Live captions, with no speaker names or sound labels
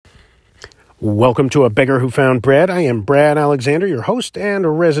Welcome to A Beggar Who Found Bread. I am Brad Alexander, your host and a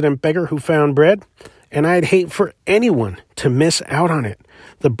resident beggar who found bread, and I'd hate for anyone to miss out on it.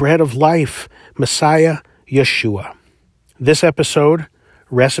 The bread of life, Messiah Yeshua. This episode,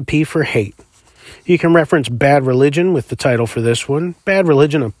 Recipe for Hate. You can reference Bad Religion with the title for this one. Bad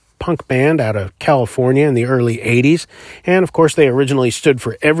Religion, a punk band out of California in the early 80s. And, of course, they originally stood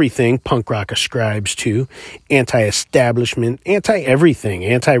for everything punk rock ascribes to. Anti-establishment, anti-everything,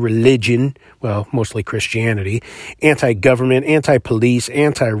 anti-religion, well, mostly Christianity, anti-government, anti-police,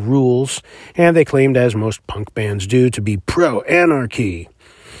 anti-rules. And they claimed, as most punk bands do, to be pro-anarchy.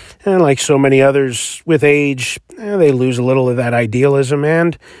 And like so many others with age, they lose a little of that idealism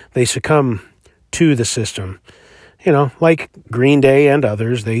and they succumb to the system. You know, like Green Day and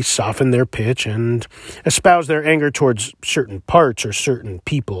others, they soften their pitch and espouse their anger towards certain parts or certain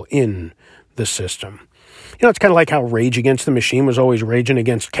people in the system. You know, it's kind of like how Rage Against the Machine was always raging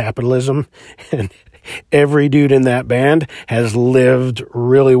against capitalism, and every dude in that band has lived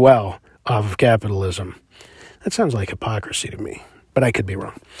really well off of capitalism. That sounds like hypocrisy to me, but I could be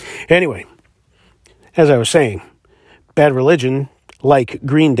wrong. Anyway, as I was saying, Bad Religion, like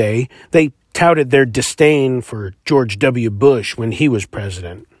Green Day, they touted their disdain for George W. Bush when he was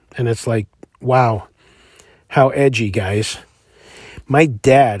president. And it's like, wow, how edgy, guys. My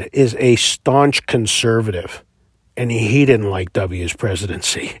dad is a staunch conservative, and he didn't like W's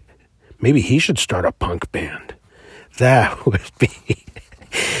presidency. Maybe he should start a punk band. That would be...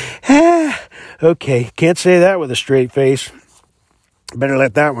 Okay, can't say that with a straight face. Better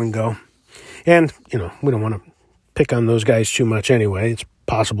let that one go. And, you know, we don't want to pick on those guys too much anyway. It's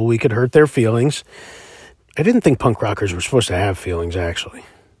possible we could hurt their feelings. I didn't think punk rockers were supposed to have feelings, actually.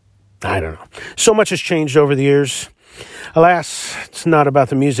 I don't know. So much has changed over the years. Alas, it's not about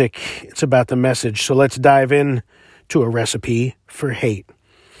the music. It's about the message. So let's dive in to a recipe for hate.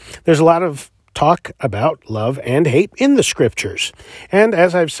 There's a lot of talk about love and hate in the scriptures. And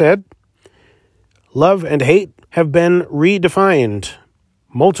as I've said, love and hate have been redefined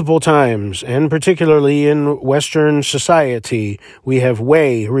multiple times, and particularly in Western society, we have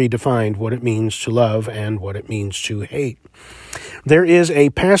way redefined what it means to love and what it means to hate. There is a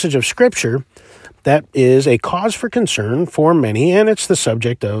passage of Scripture that is a cause for concern for many, and it's the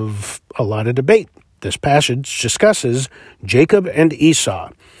subject of a lot of debate. This passage discusses Jacob and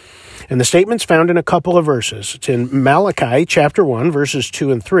Esau, and the statement's found in a couple of verses. It's in Malachi chapter 1, verses 2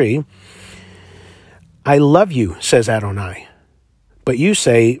 and 3. I love you, says Adonai. But you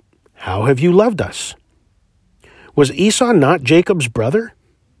say, how have you loved us? Was Esau not Jacob's brother?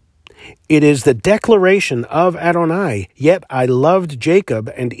 It is the declaration of Adonai. Yet I loved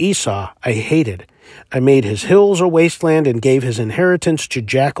Jacob, and Esau I hated. I made his hills a wasteland and gave his inheritance to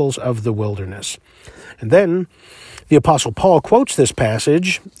jackals of the wilderness. And then the Apostle Paul quotes this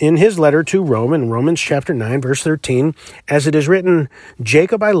passage in his letter to Rome in Romans chapter 9, verse 13, as it is written,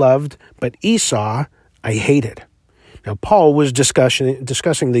 Jacob I loved, but Esau I hated. Now, Paul was discussing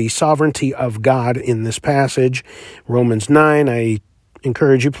the sovereignty of God in this passage. Romans 9, I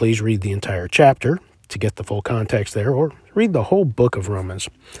encourage you, please read the entire chapter to get the full context there, or read the whole book of Romans.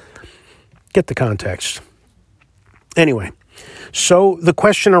 Get the context. Anyway, so the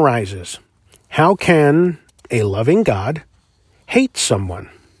question arises, how can a loving God hate someone?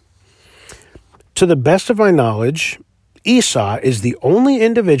 To the best of my knowledge, Esau is the only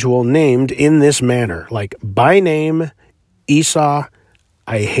individual named in this manner, like by name, Esau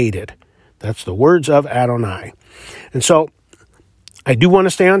I hated. That's the words of Adonai. And so I do want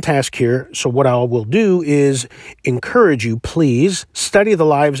to stay on task here. So what I will do is encourage you, please study the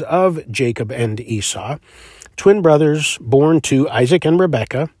lives of Jacob and Esau, twin brothers born to Isaac and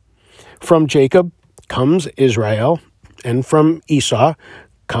Rebekah. From Jacob comes Israel, and from Esau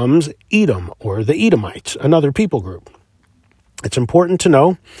comes Edom, or the Edomites, another people group. It's important to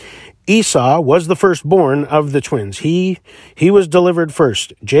know Esau was the firstborn of the twins. He was delivered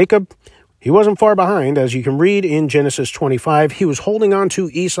first. Jacob, he wasn't far behind. As you can read in Genesis 25, he was holding on to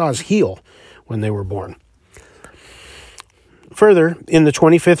Esau's heel when they were born. Further, in the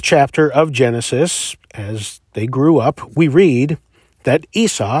 25th chapter of Genesis, as they grew up, we read that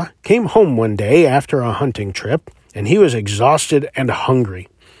Esau came home one day after a hunting trip, and he was exhausted and hungry.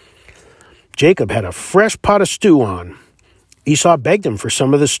 Jacob had a fresh pot of stew on. Esau begged him for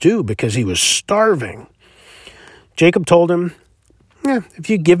some of the stew because he was starving. Jacob told him, if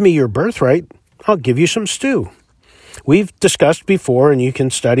you give me your birthright, I'll give you some stew. We've discussed before, and you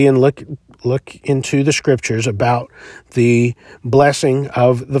can study and look into the scriptures about the blessing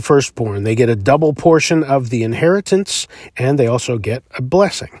of the firstborn. They get a double portion of the inheritance, and they also get a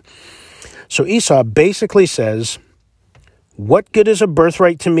blessing. So Esau basically says, What good is a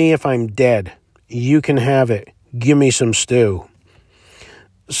birthright to me if I'm dead? You can have it. Give me some stew.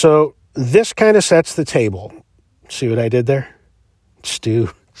 So this kind of sets the table. See what I did there?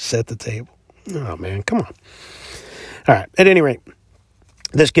 Stew, set the table. Oh, man, come on. All right, at any rate,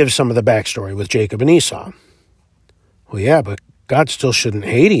 this gives some of the backstory with Jacob and Esau. Well, yeah, but God still shouldn't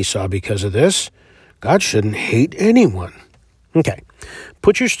hate Esau because of this. God shouldn't hate anyone. Okay,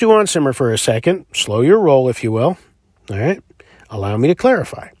 put your stew on simmer for a second. Slow your roll, if you will. All right, allow me to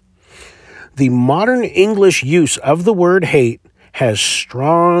clarify. The modern English use of the word hate has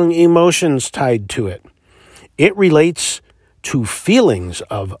strong emotions tied to it. It relates to feelings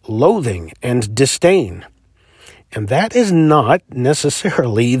of loathing and disdain. And that is not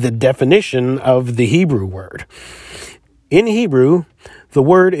necessarily the definition of the Hebrew word. In Hebrew, the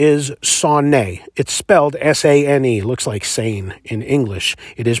word is soneh. It's spelled S-A-N-E. Looks like sane in English.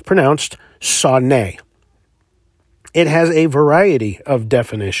 It is pronounced soneh. It has a variety of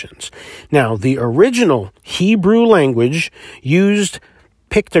definitions. Now, the original Hebrew language used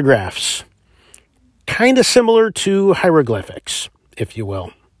pictographs, kind of similar to hieroglyphics, if you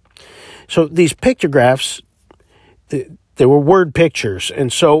will. So these pictographs, they were word pictures.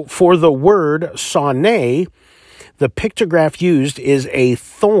 And so for the word soneh, the pictograph used is a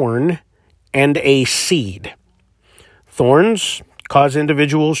thorn and a seed. Thorns cause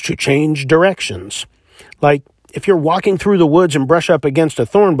individuals to change directions. Like if you're walking through the woods and brush up against a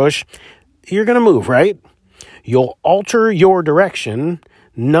thorn bush, you're going to move, right? You'll alter your direction,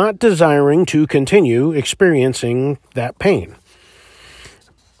 not desiring to continue experiencing that pain.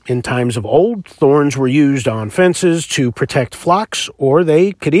 In times of old, thorns were used on fences to protect flocks, or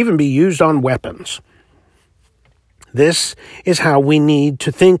they could even be used on weapons. This is how we need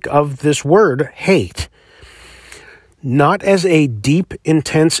to think of this word, hate. Not as a deep,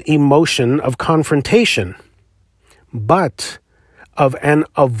 intense emotion of confrontation, but of an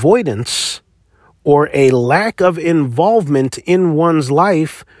avoidance or a lack of involvement in one's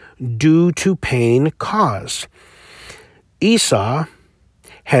life due to pain caused. Esau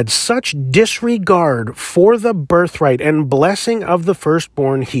had such disregard for the birthright and blessing of the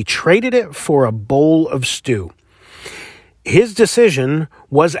firstborn, he traded it for a bowl of stew. His decision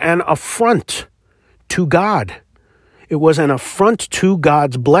was an affront to God. It was an affront to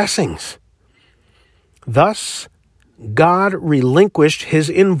God's blessings. Thus, God relinquished his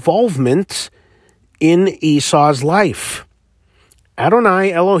involvement in Esau's life.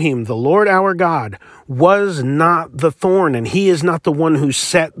 Adonai Elohim, the Lord our God, was not the thorn, and he is not the one who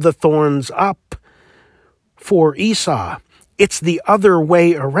set the thorns up for Esau. It's the other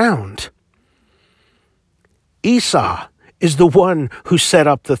way around. Esau is the one who set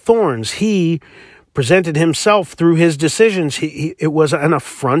up the thorns. He presented himself through his decisions. It was an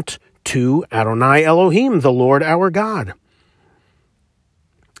affront to Adonai Elohim, the Lord our God.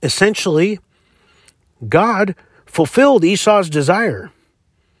 Essentially, God fulfilled Esau's desire,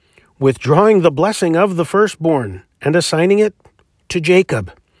 withdrawing the blessing of the firstborn and assigning it to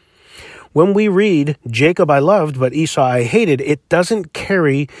Jacob. When we read, Jacob I loved, but Esau I hated, it doesn't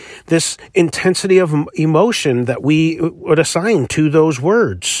carry this intensity of emotion that we would assign to those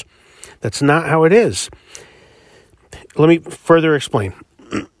words. That's not how it is. Let me further explain.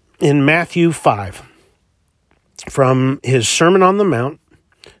 In Matthew 5, from his Sermon on the Mount,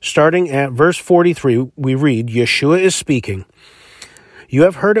 starting at verse 43, we read, Yeshua is speaking. You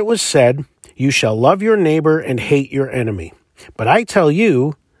have heard it was said, you shall love your neighbor and hate your enemy. But I tell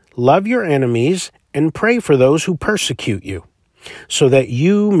you, love your enemies and pray for those who persecute you, so that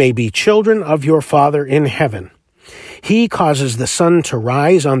you may be children of your Father in heaven. He causes the sun to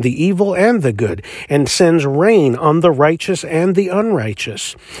rise on the evil and the good, and sends rain on the righteous and the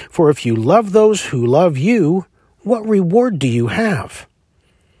unrighteous. For if you love those who love you, what reward do you have?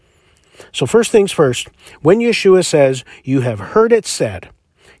 So first things first, when Yeshua says, you have heard it said,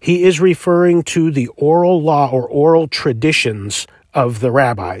 he is referring to the oral law or oral traditions of the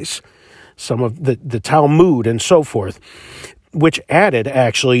rabbis, some of the Talmud and so forth, which added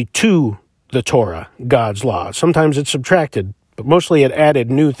actually to the Torah, God's law. Sometimes it's subtracted, but mostly it added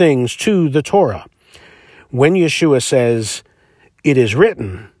new things to the Torah. When Yeshua says, it is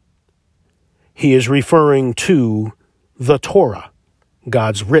written, he is referring to the Torah,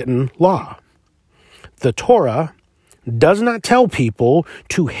 God's written law. The Torah does not tell people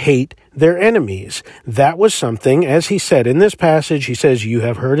to hate their enemies. That was something, as he said in this passage, he says, you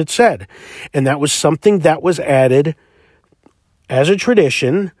have heard it said. And that was something that was added as a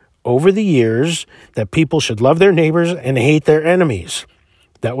tradition over the years, that people should love their neighbors and hate their enemies.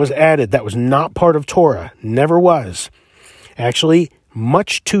 That was added. That was not part of Torah. Never was. Actually,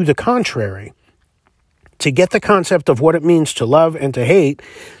 much to the contrary. To get the concept of what it means to love and to hate,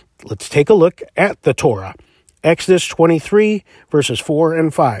 let's take a look at the Torah. Exodus 23, verses 4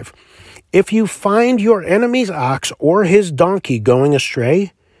 and 5. If you find your enemy's ox or his donkey going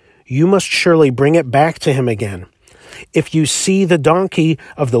astray, you must surely bring it back to him again. If you see the donkey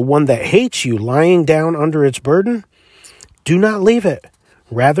of the one that hates you lying down under its burden, do not leave it.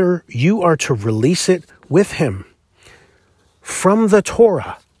 Rather, you are to release it with him. From the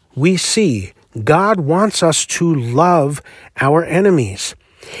Torah, we see God wants us to love our enemies.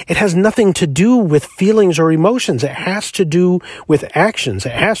 It has nothing to do with feelings or emotions. It has to do with actions.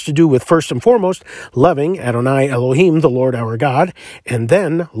 It has to do with, first and foremost, loving Adonai Elohim, the Lord our God, and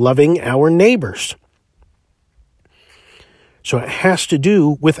then loving our neighbors. So it has to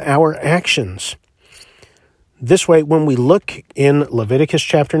do with our actions. This way, when we look in Leviticus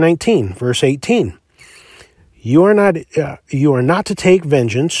chapter 19, verse 18, you are not to take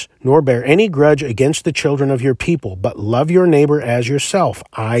vengeance, nor bear any grudge against the children of your people, but love your neighbor as yourself.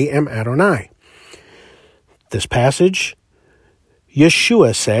 I am Adonai. This passage,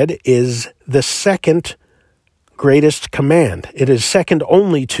 Yeshua said, is the second greatest command. It is second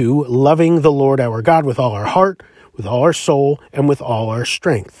only to loving the Lord our God with all our heart, with all our soul, and with all our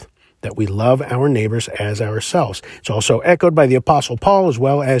strength, that we love our neighbors as ourselves. It's also echoed by the Apostle Paul as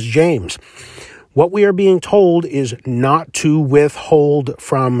well as James. What we are being told is not to withhold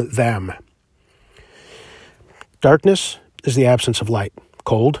from them. Darkness is the absence of light.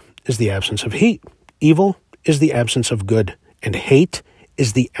 Cold is the absence of heat. Evil is the absence of good. And hate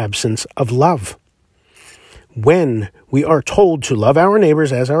is the absence of love. When we are told to love our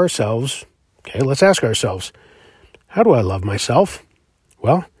neighbors as ourselves, okay, let's ask ourselves, how do I love myself?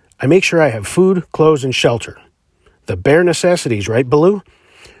 Well, I make sure I have food, clothes, and shelter. The bare necessities, right, Baloo?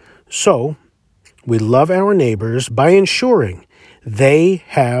 So, we love our neighbors by ensuring they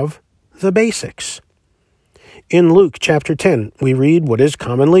have the basics. In Luke chapter 10, we read what is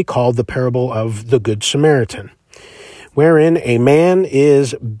commonly called the parable of the Good Samaritan, wherein a man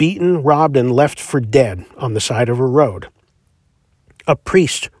is beaten, robbed, and left for dead on the side of a road. A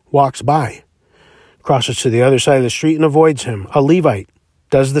priest walks by, crosses to the other side of the street and avoids him. A Levite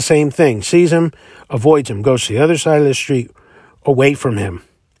does the same thing, sees him, avoids him, goes to the other side of the street, away from him.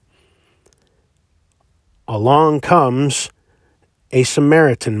 Along comes a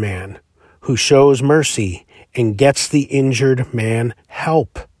Samaritan man who shows mercy and gets the injured man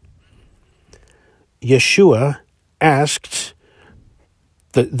help. Yeshua asked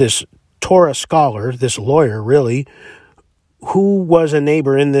this Torah scholar, this lawyer really, who was a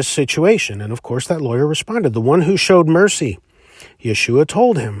neighbor in this situation. And of course that lawyer responded, the one who showed mercy. Yeshua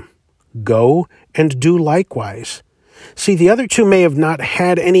told him, go and do likewise. See, the other two may have not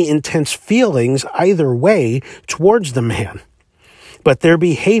had any intense feelings either way towards the man, but their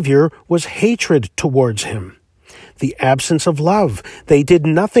behavior was hatred towards him, the absence of love. They did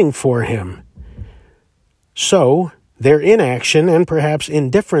nothing for him. So their inaction and perhaps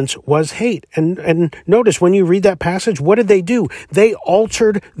indifference was hate. And notice when you read that passage, what did they do? They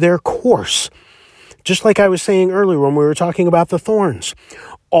altered their course. Just like I was saying earlier when we were talking about the thorns.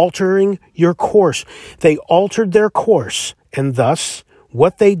 Altering your course. They altered their course, and thus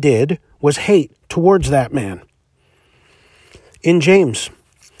what they did was hate towards that man. In James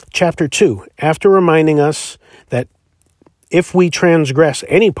chapter 2, after reminding us that if we transgress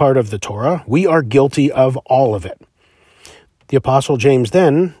any part of the Torah, we are guilty of all of it. The Apostle James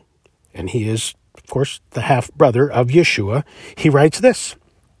then, and he is, of course, the half-brother of Yeshua, he writes this,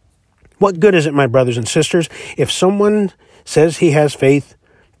 what good is it, my brothers and sisters, if someone says he has faith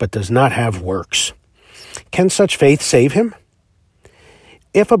but does not have works? Can such faith save him?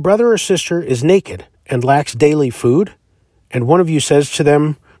 If a brother or sister is naked and lacks daily food, and one of you says to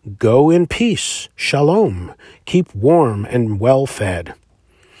them, go in peace, shalom, keep warm and well fed,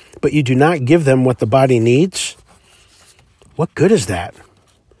 but you do not give them what the body needs, what good is that?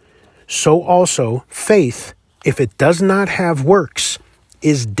 So also, faith, if it does not have works,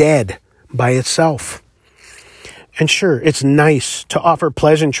 is dead by itself. And sure, it's nice to offer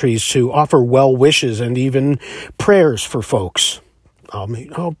pleasantries, to offer well wishes and even prayers for folks.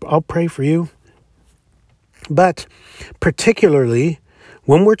 I'll pray for you. But particularly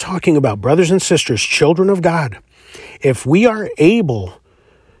when we're talking about brothers and sisters, children of God, if we are able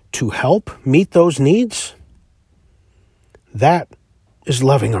to help meet those needs, that is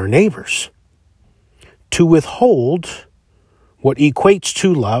loving our neighbors. To withhold what equates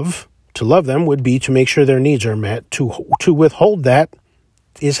to love them would be to make sure their needs are met. To withhold that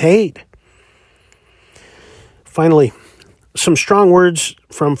is hate. Finally, some strong words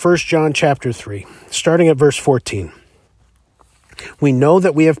from 1 John chapter 3, starting at verse 14. We know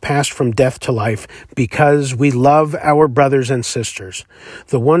that we have passed from death to life because we love our brothers and sisters.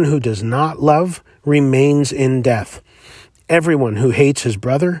 The one who does not love remains in death. Everyone who hates his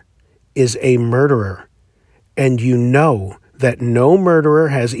brother is a murderer, and you know that no murderer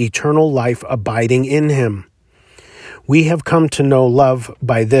has eternal life abiding in him. We have come to know love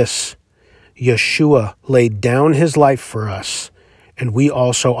by this. Yeshua laid down his life for us, and we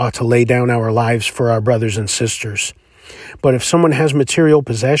also ought to lay down our lives for our brothers and sisters. But if someone has material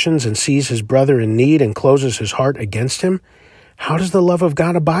possessions and sees his brother in need and closes his heart against him, how does the love of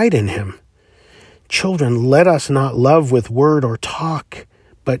God abide in him? Children, let us not love with word or talk,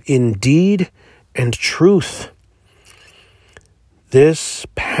 but in deed and truth. This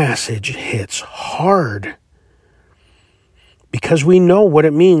passage hits hard because we know what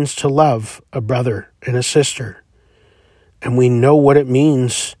it means to love a brother and a sister, and we know what it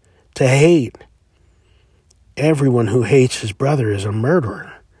means to hate. Everyone who hates his brother is a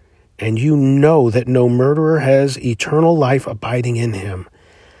murderer, and you know that no murderer has eternal life abiding in him.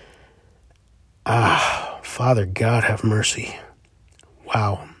 Father God, have mercy.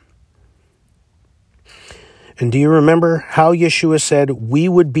 Wow. And do you remember how Yeshua said we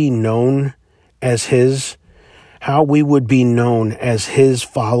would be known as his? How we would be known as his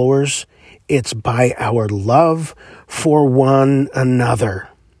followers? It's by our love for one another.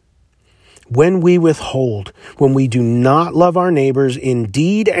 When we withhold, when we do not love our neighbors in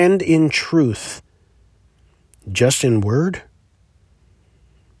deed and in truth, just in word,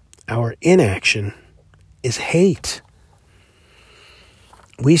 our inaction is hate.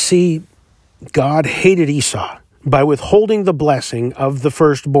 We see God hated Esau by withholding the blessing of the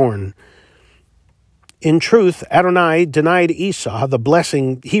firstborn. In truth, Adonai denied Esau the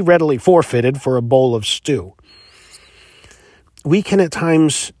blessing he readily forfeited for a bowl of stew. We can at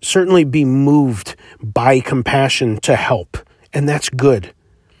times certainly be moved by compassion to help, and that's good.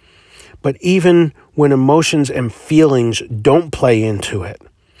 But even when emotions and feelings don't play into it,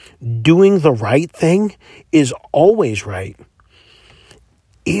 doing the right thing is always right,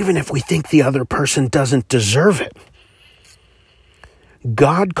 even if we think the other person doesn't deserve it.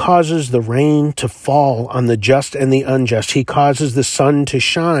 God causes the rain to fall on the just and the unjust. He causes the sun to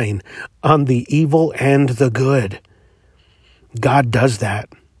shine on the evil and the good. God does that.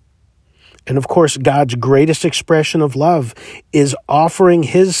 And of course, God's greatest expression of love is offering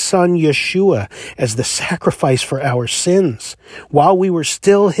his son Yeshua as the sacrifice for our sins while we were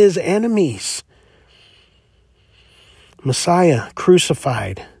still his enemies. Messiah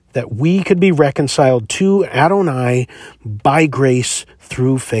crucified that we could be reconciled to Adonai by grace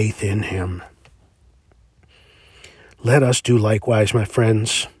through faith in him. Let us do likewise, my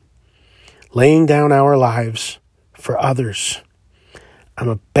friends, laying down our lives for others. I'm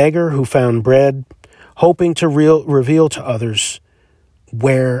a beggar who found bread, hoping to reveal to others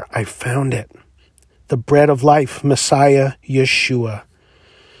where I found it. The bread of life, Messiah Yeshua.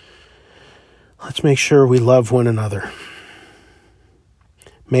 Let's make sure we love one another.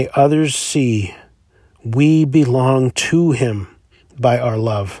 May others see we belong to him by our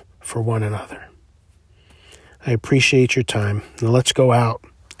love for one another. I appreciate your time. Now let's go out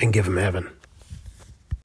and give him heaven.